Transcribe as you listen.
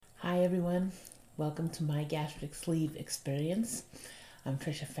Hi everyone, welcome to my Gastric Sleeve Experience. I'm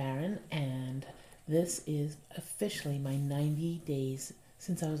Trisha Farron, and this is officially my 90 days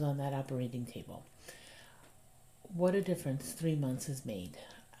since I was on that operating table. What a difference 3 months has made.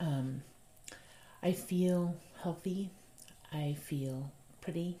 I feel healthy, I feel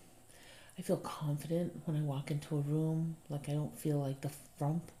pretty, I feel confident when I walk into a room. Like, I don't feel like the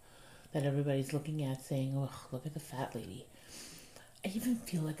frump that everybody's looking at saying, "Oh, look at the fat lady." I even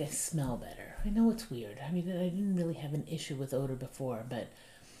feel like I smell better. I know it's weird. I mean, I didn't really have an issue with odor before, but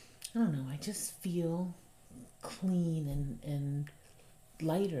I don't know. I just feel clean and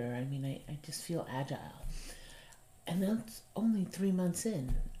lighter. I just feel agile. And that's only 3 months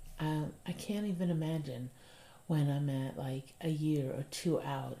in. I can't even imagine when I'm at like a year or two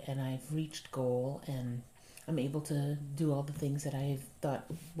out and I've reached goal and I'm able to do all the things that I thought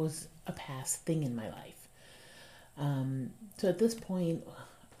was a past thing in my life. So at this point,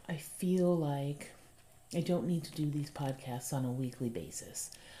 I feel like I don't need to do these podcasts on a weekly basis.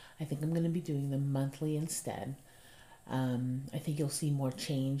 I think I'm going to be doing them monthly instead. I think you'll see more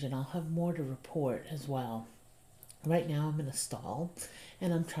change and I'll have more to report as well. Right now I'm in a stall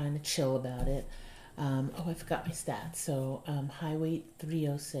and I'm trying to chill about it. I forgot my stats. So high weight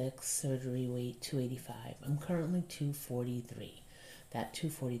 306, surgery weight 285. I'm currently 243. That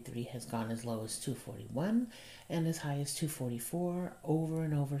 243 has gone as low as 241 and as high as 244 over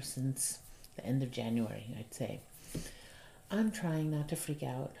and over since the end of January, I'd say. I'm trying not to freak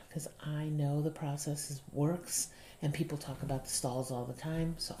out because I know the process works and people talk about the stalls all the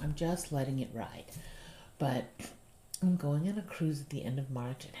time, so I'm just letting it ride. But I'm going on a cruise at the end of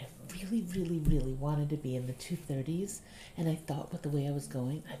March and I really wanted to be in the 230s, and I thought with the way I was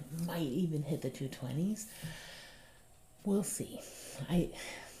going, I might even hit the 220s. We'll see.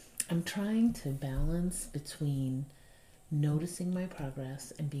 I'm trying to balance between noticing my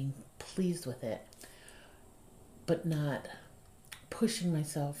progress and being pleased with it, but not pushing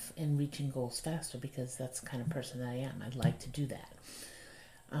myself and reaching goals faster, because that's the kind of person that I am. I'd like to do that.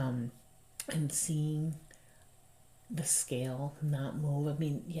 And seeing the scale not move. I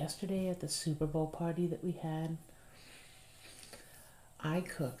mean, yesterday at the Super Bowl party that we had, I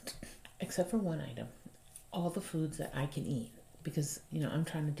cooked, except for one item, all the foods that I can eat, because I'm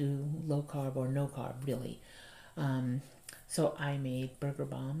trying to do low carb or no carb, really. So I made burger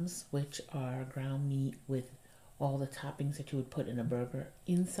bombs, which are ground meat with all the toppings that you would put in a burger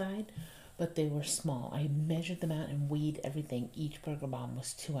inside, but they were small. I measured them out and weighed everything. Each burger bomb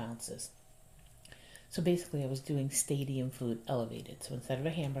was 2 ounces. So basically I was doing stadium food elevated. So instead of a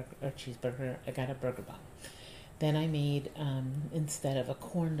hamburger or cheeseburger, I got a burger bomb. Then I made, instead of a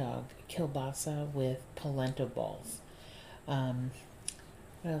corn dog, kielbasa with polenta balls. What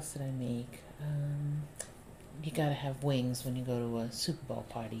else did I make? You gotta have wings when you go to a Super Bowl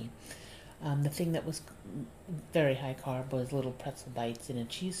party. The thing that was very high carb was little pretzel bites in a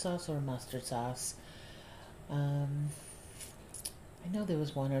cheese sauce or a mustard sauce. I know there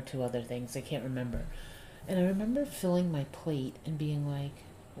was one or two other things. I can't remember. And I remember filling my plate and being like,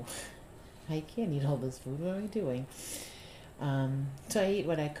 I can't eat all this food. What am I doing? So I ate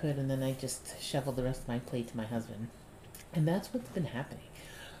what I could, and then I just shoveled the rest of my plate to my husband. And that's what's been happening.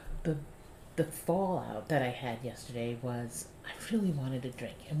 The fallout that I had yesterday was I really wanted a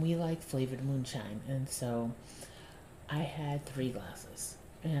drink, and we like flavored moonshine, and so I had 3 glasses,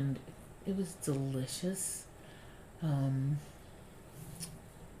 and it was delicious. But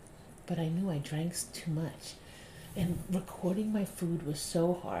I knew I drank too much. And recording my food was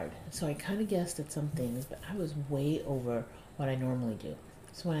so hard. So I kind of guessed at some things, but I was way over what I normally do.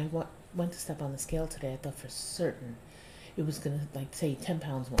 So when I went to step on the scale today, I thought for certain it was going to, say 10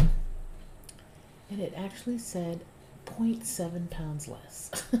 pounds more. And it actually said 0.7 pounds less.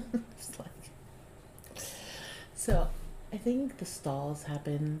 It's like... So I think the stalls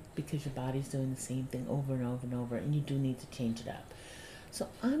happen because your body's doing the same thing over and over and over, and you do need to change it up. So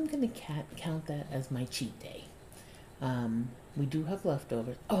I'm going to count that as my cheat day. We do have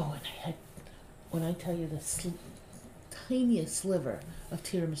leftovers. Oh, and I had, when I tell you the tiniest sliver of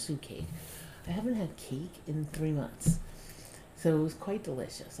tiramisu cake, I haven't had cake in 3 months. So it was quite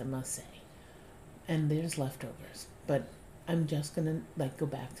delicious, I must say. And there's leftovers. But I'm just going to go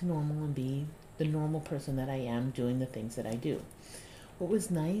back to normal and be the normal person that I am, doing the things that I do. What was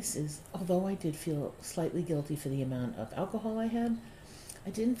nice is, although I did feel slightly guilty for the amount of alcohol I had, I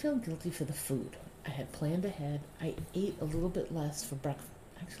didn't feel guilty for the food. I had planned ahead. I ate a little bit less for breakfast.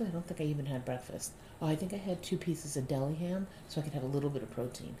 Actually, I don't think I even had breakfast. Oh, I think I had 2 pieces of deli ham so I could have a little bit of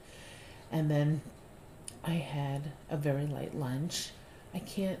protein. And then I had a very light lunch.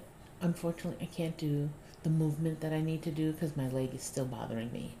 Unfortunately, I can't do the movement that I need to do because my leg is still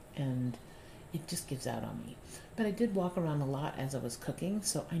bothering me and it just gives out on me. But I did walk around a lot as I was cooking,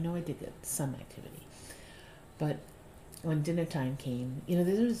 so I know I did get some activity. But when dinner time came,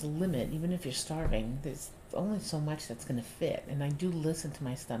 there's a limit. Even if you're starving, there's only so much that's going to fit. And I do listen to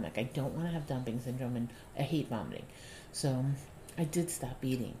my stomach. I don't want to have dumping syndrome, and I hate vomiting. So I did stop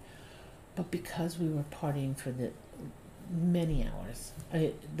eating. But because we were partying for the many hours,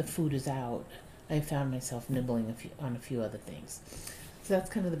 the food is out, I found myself nibbling on a few other things. So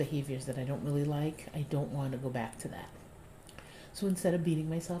that's kind of the behaviors that I don't really like. I don't want to go back to that. So instead of beating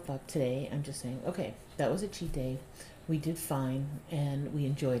myself up today, I'm just saying, okay, that was a cheat day. We did fine and we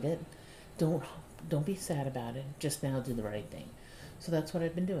enjoyed it. Don't be sad about it. Just now do the right thing. So that's what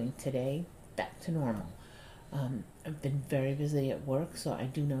I've been doing. Today, back to normal. I've been very busy at work, so I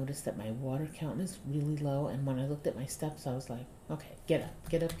do notice that my water count is really low. And when I looked at my steps, I was like, okay, get up,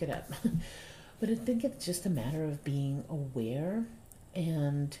 get up, get up. But I think it's just a matter of being aware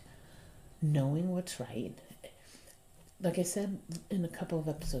and knowing what's right. Like I said in a couple of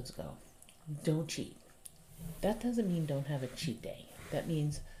episodes ago, don't cheat. That doesn't mean don't have a cheat day. That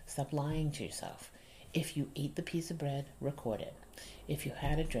means stop lying to yourself. If you ate the piece of bread, record it. If you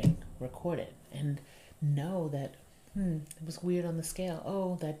had a drink, record it. And know that, it was weird on the scale.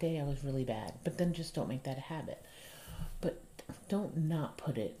 Oh, that day I was really bad. But then just don't make that a habit. But don't not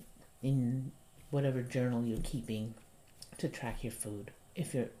put it in whatever journal you're keeping to track your food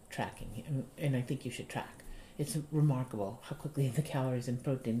if you're tracking. And I think you should track. It's remarkable how quickly the calories and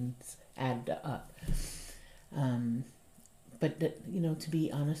proteins add up. But to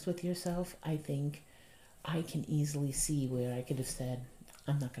be honest with yourself, I think I can easily see where I could have said,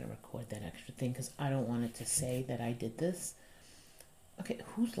 I'm not going to record that extra thing because I don't want it to say that I did this. Okay,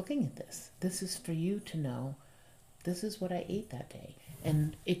 who's looking at this? This is for you to know this is what I ate that day.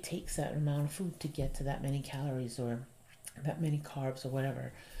 And it takes that amount of food to get to that many calories or that many carbs or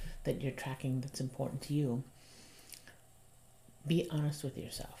whatever that you're tracking that's important to you. Be honest with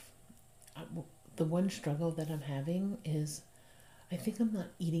yourself. The one struggle that I'm having is I think I'm not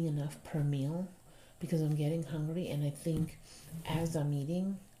eating enough per meal because I'm getting hungry, and I think as I'm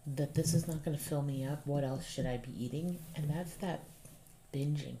eating that this is not going to fill me up. What else should I be eating? And that's that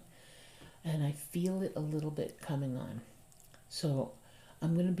binging. And I feel it a little bit coming on. So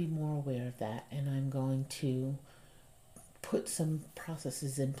I'm going to be more aware of that, and I'm going to put some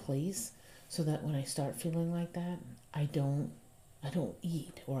processes in place so that when I start feeling like that, I don't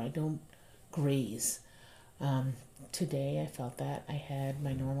eat or I don't graze. Today I felt that I had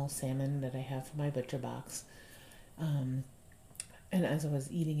my normal salmon that I have for my butcher box. And as I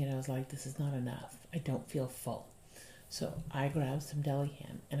was eating it, I was like, this is not enough. I don't feel full. So I grabbed some deli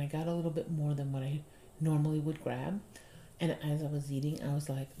ham, and I got a little bit more than what I normally would grab. And as I was eating, I was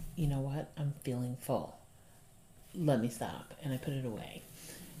like, you know what? I'm feeling full. Let me stop. And I put it away.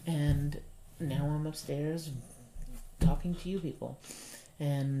 And now I'm upstairs talking to you people.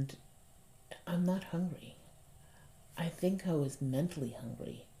 And I'm not hungry. I think I was mentally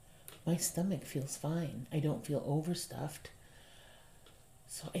hungry. My stomach feels fine. I don't feel overstuffed.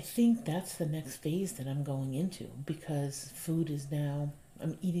 So I think that's the next phase that I'm going into, because food is now,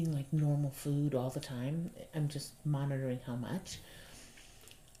 I'm eating like normal food all the time. I'm just monitoring how much.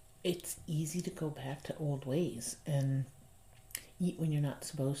 It's easy to go back to old ways and eat when you're not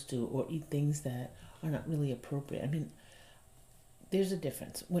supposed to, or eat things that are not really appropriate. I mean, there's a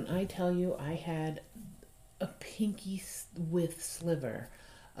difference. When I tell you I had a pinky width sliver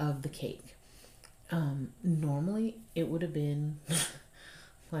of the cake, normally it would have been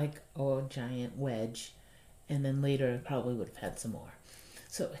like a giant wedge, and then later I probably would have had some more.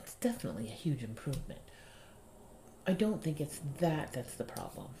 So it's definitely a huge improvement. I don't think it's that's the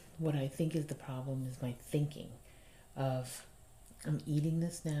problem. What I think is the problem is my thinking of, I'm eating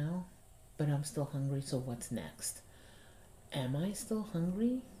this now, but I'm still hungry, so what's next? Am I still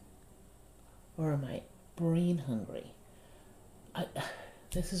hungry? Or am I brain hungry?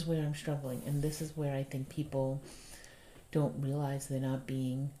 This is where I'm struggling, and this is where I think people don't realize they're not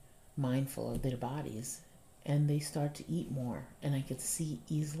being mindful of their bodies, and they start to eat more. And I could see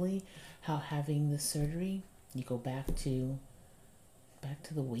easily how having the surgery, you go back to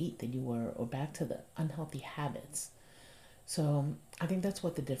the weight that you were, or back to the unhealthy habits. So I think that's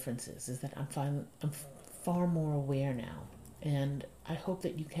what the difference is that I'm far more aware now, and I hope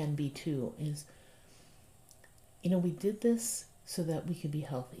that you can be too. Is, we did this so that we could be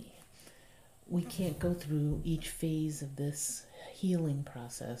healthy. We can't go through each phase of this healing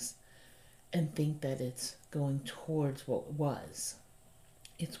process and think that it's going towards what was.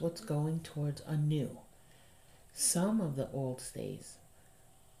 It's what's going towards a new. Some of the old stays,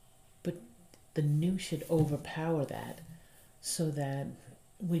 but the new should overpower that so that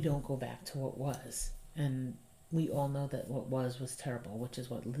we don't go back to what was. And we all know that what was terrible, which is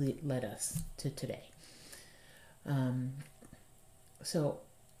what led us to today. So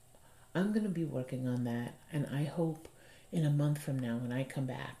I'm going to be working on that, and I hope in a month from now when I come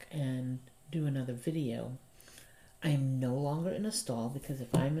back and do another video, I'm no longer in a stall, because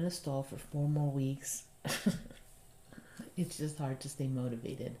if I'm in a stall for 4 more weeks, it's just hard to stay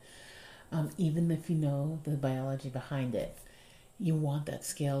motivated. Even if you know the biology behind it, you want that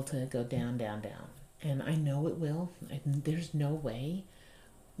scale to go down, down, down. And I know it will. There's no way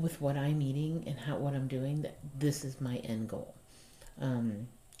with what I'm eating and what I'm doing that this is my end goal. I'm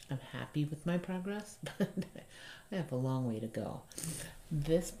happy with my progress, but I have a long way to go.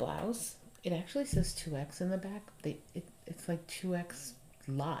 This blouse, it actually says 2X in the back. It's like 2X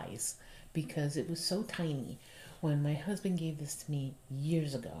lies, because it was so tiny when my husband gave this to me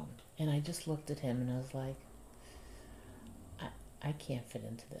years ago. And I just looked at him and I was like, I can't fit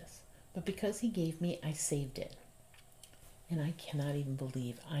into this. But because he gave me, I saved it. And I cannot even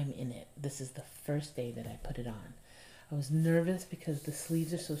believe I'm in it. This is the first day that I put it on. I was nervous because the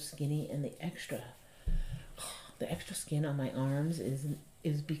sleeves are so skinny, and the extra skin on my arms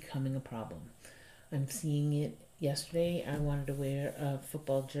is becoming a problem. I'm seeing it. Yesterday I wanted to wear a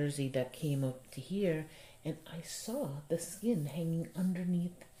football jersey that came up to here, and I saw the skin hanging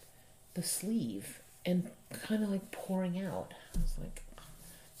underneath the sleeve and kind of like pouring out. I was like,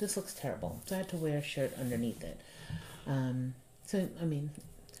 this looks terrible. So I had to wear a shirt underneath it. So, I mean,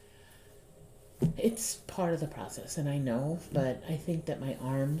 it's part of the process, and I know, but I think that my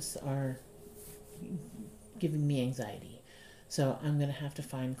arms are giving me anxiety. So I'm going to have to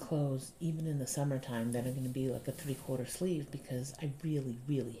find clothes, even in the summertime, that are going to be like a 3/4 sleeve, because I really,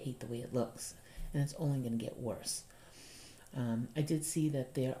 really hate the way it looks, and it's only going to get worse. I did see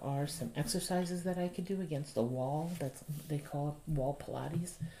that there are some exercises that I could do against the wall. They call it wall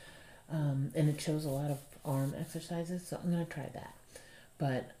Pilates. And it shows a lot of arm exercises, so I'm going to try that.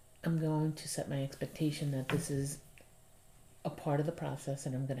 But I'm going to set my expectation that this is a part of the process,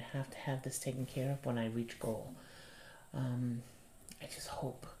 and I'm going to have this taken care of when I reach goal. I just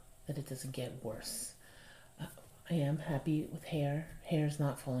hope that it doesn't get worse. I am happy with hair. Hair is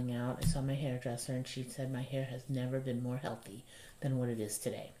not falling out. I saw my hairdresser, and she said my hair has never been more healthy than what it is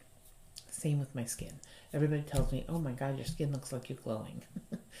today. Same with my skin. Everybody tells me, oh my God, your skin looks like you're glowing.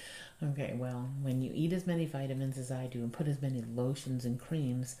 Okay, well, when you eat as many vitamins as I do and put as many lotions and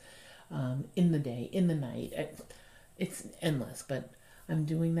creams in the day, in the night, it's endless. But I'm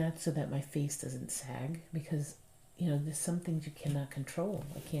doing that so that my face doesn't sag, because, there's some things you cannot control.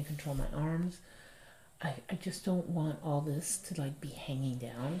 I can't control my arms. I just don't want all this to be hanging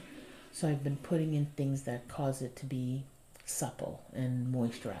down. So I've been putting in things that cause it to be supple and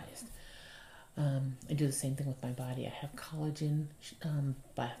moisturized. I do the same thing with my body. I have collagen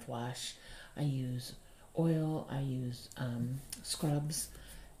bath wash. I use oil. I use scrubs,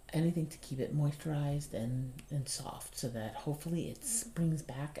 anything to keep it moisturized and soft, so that hopefully it springs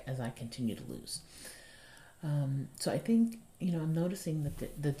back as I continue to lose. So I think, I'm noticing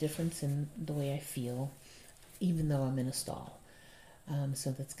that the difference in the way I feel, even though I'm in a stall.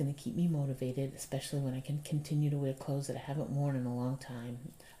 So that's going to keep me motivated, especially when I can continue to wear clothes that I haven't worn in a long time.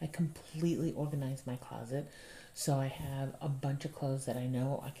 I completely organized my closet, so I have a bunch of clothes that I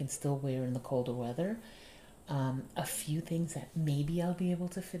know I can still wear in the colder weather. A few things that maybe I'll be able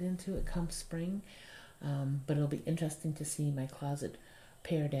to fit into it come spring, but it'll be interesting to see my closet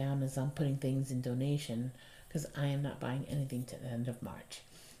pare down as I'm putting things in donation, because I am not buying anything to the end of March,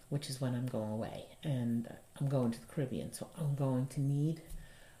 which is when I'm going away, and I'm going to the Caribbean, so I'm going to need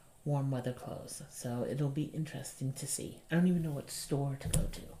warm weather clothes. So it'll be interesting to see. I don't even know what store to go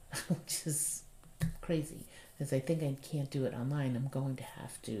to, which is crazy, because I think I can't do it online. I'm going to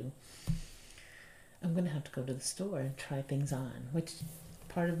have to go to the store and try things on, which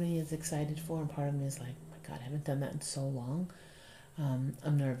part of me is excited for, and part of me is like, my God, I haven't done that in so long.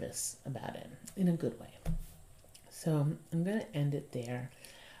 I'm nervous about it in a good way. So I'm going to end it there.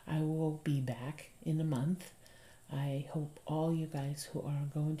 I will be back in a month. I hope all you guys who are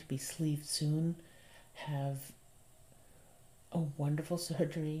going to be sleeved soon have a wonderful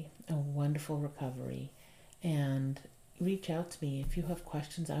surgery, a wonderful recovery, and reach out to me if you have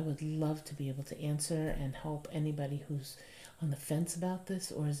questions. I would love to be able to answer and help anybody who's on the fence about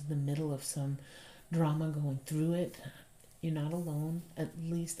this or is in the middle of some drama going through it. You're not alone. At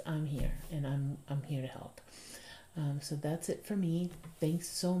least I'm here, and I'm here to help. So that's it for me. Thanks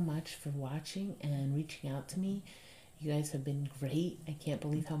so much for watching and reaching out to me. You guys have been great. I can't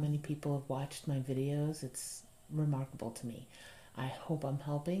believe how many people have watched my videos. It's remarkable to me. I hope I'm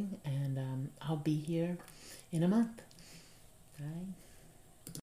helping, and I'll be here in a month. Bye.